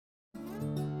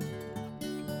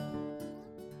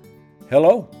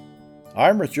Hello,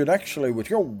 I'm Richard Exley with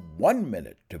your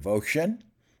 1-minute devotion.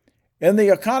 In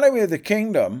the economy of the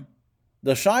kingdom,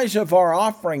 the size of our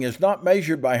offering is not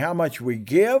measured by how much we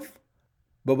give,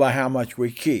 but by how much we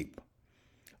keep.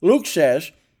 Luke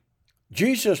says,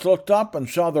 Jesus looked up and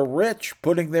saw the rich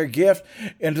putting their gift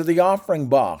into the offering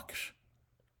box.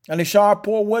 And he saw a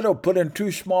poor widow put in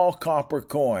 2 small copper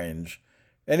coins.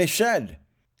 And he said,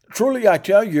 "Truly I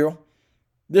tell you,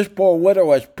 this poor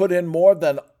widow has put in more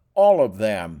than all of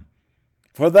them.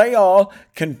 For they all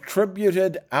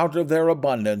contributed out of their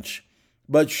abundance,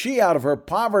 but she out of her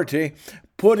poverty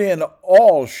put in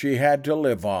all she had to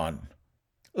live on."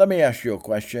 Let me ask you a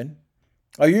question.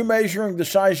 Are you measuring the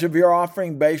size of your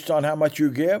offering based on how much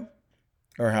you give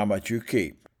or how much you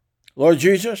keep? Lord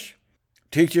Jesus,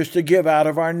 teach us to give out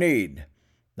of our need,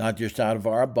 not just out of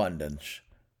our abundance.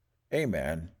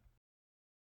 Amen.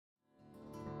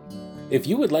 If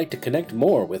you would like to connect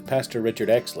more with Pastor Richard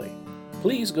Exley,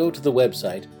 please go to the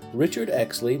website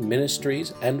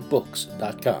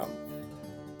richardexleyministriesandbooks.com.